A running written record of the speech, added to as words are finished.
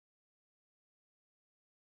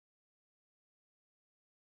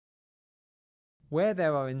Where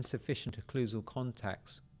there are insufficient occlusal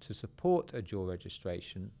contacts to support a jaw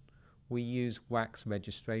registration, we use wax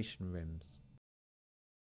registration rims.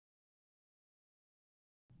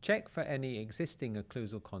 Check for any existing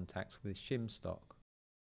occlusal contacts with shim stock.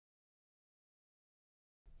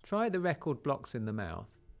 Try the record blocks in the mouth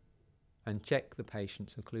and check the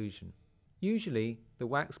patient's occlusion. Usually, the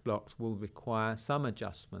wax blocks will require some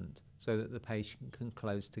adjustment so that the patient can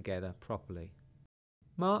close together properly.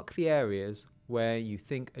 Mark the areas where you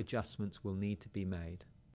think adjustments will need to be made.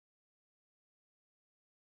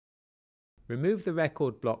 Remove the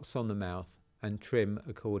record blocks from the mouth and trim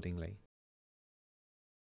accordingly.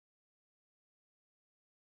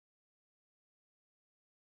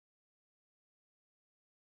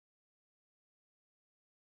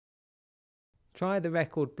 Try the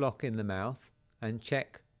record block in the mouth and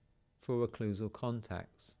check for occlusal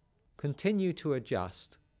contacts. Continue to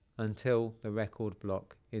adjust until the record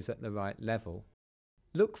block is at the right level.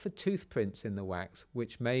 Look for tooth prints in the wax,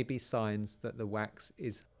 which may be signs that the wax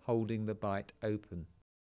is holding the bite open.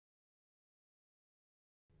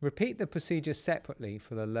 Repeat the procedure separately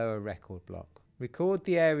for the lower record block. Record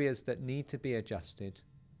the areas that need to be adjusted,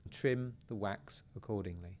 and trim the wax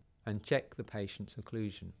accordingly, and check the patient's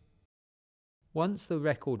occlusion. Once the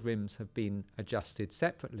record rims have been adjusted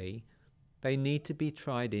separately, they need to be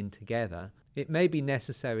tried in together. It may be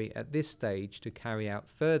necessary at this stage to carry out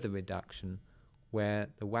further reduction where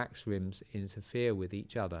the wax rims interfere with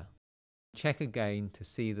each other. Check again to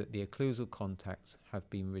see that the occlusal contacts have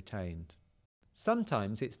been retained.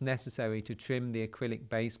 Sometimes it's necessary to trim the acrylic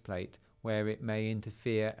base plate where it may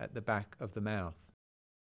interfere at the back of the mouth.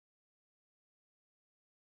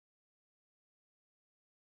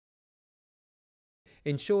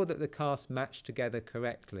 Ensure that the casts match together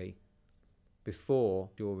correctly before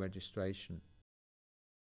jaw registration.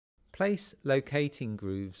 Place locating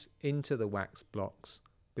grooves into the wax blocks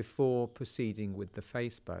before proceeding with the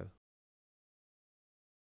face bow.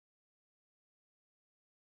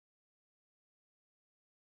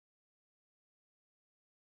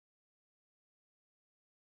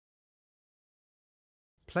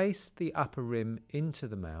 Place the upper rim into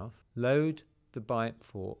the mouth. Load the bite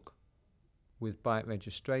fork with bite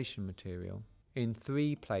registration material in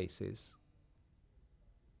 3 places.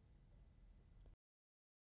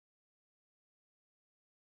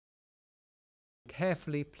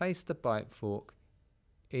 Carefully place the bite fork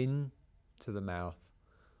into the mouth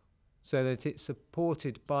so that it's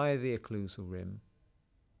supported by the occlusal rim,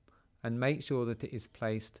 and make sure that it is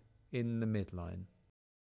placed in the midline.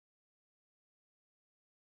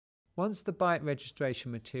 Once the bite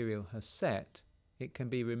registration material has set, it can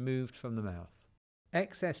be removed from the mouth.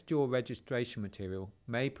 Excess jaw registration material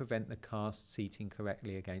may prevent the cast seating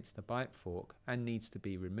correctly against the bite fork and needs to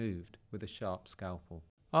be removed with a sharp scalpel.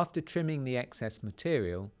 After trimming the excess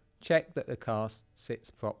material, check that the cast sits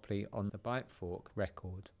properly on the bite fork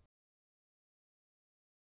record.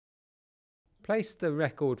 Place the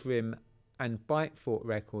record rim and bite fork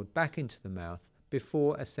record back into the mouth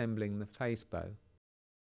before assembling the face bow.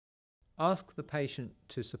 Ask the patient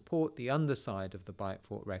to support the underside of the bite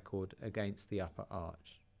fork record against the upper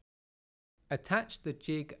arch. Attach the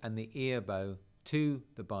jig and the ear bow to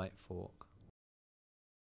the bite fork.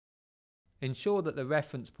 Ensure that the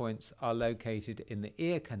reference points are located in the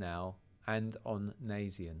ear canal and on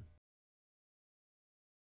Nasian.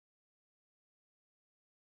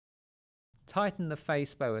 Tighten the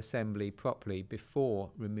face bow assembly properly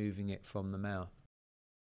before removing it from the mouth.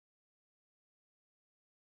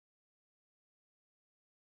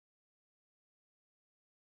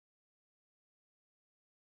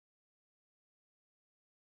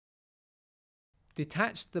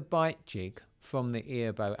 Detach the bite jig from the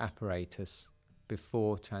ear bow apparatus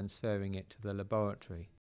before transferring it to the laboratory.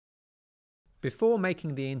 Before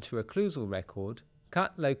making the interocclusal record,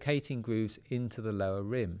 cut locating grooves into the lower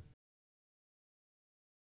rim.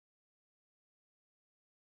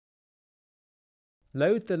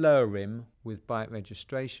 Load the lower rim with bite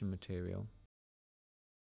registration material.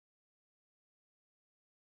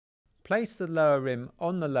 Place the lower rim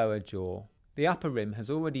on the lower jaw. The upper rim has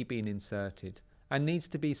already been inserted and needs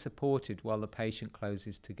to be supported while the patient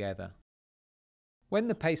closes together. When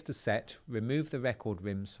the paste is set, remove the record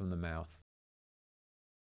rims from the mouth.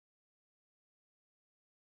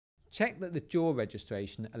 Check that the jaw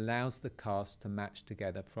registration allows the casts to match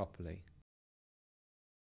together properly.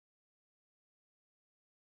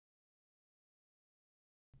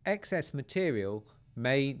 Excess material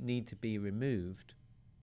may need to be removed.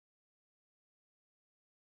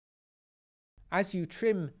 As you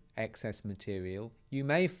trim excess material, you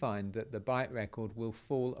may find that the bite record will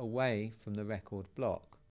fall away from the record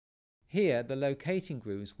block. Here, the locating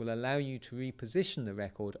grooves will allow you to reposition the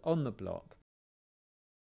record on the block.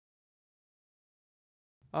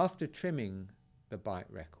 After trimming the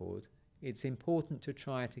bite record, it's important to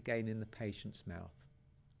try it again in the patient's mouth.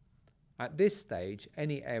 At this stage,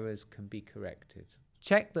 any errors can be corrected.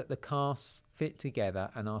 Check that the casts fit together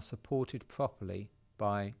and are supported properly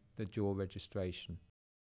by the jaw registration.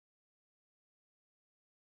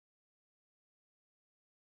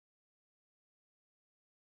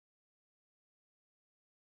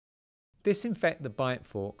 Disinfect the bite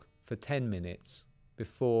fork for 10 minutes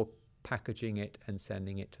before packaging it and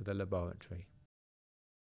sending it to the laboratory.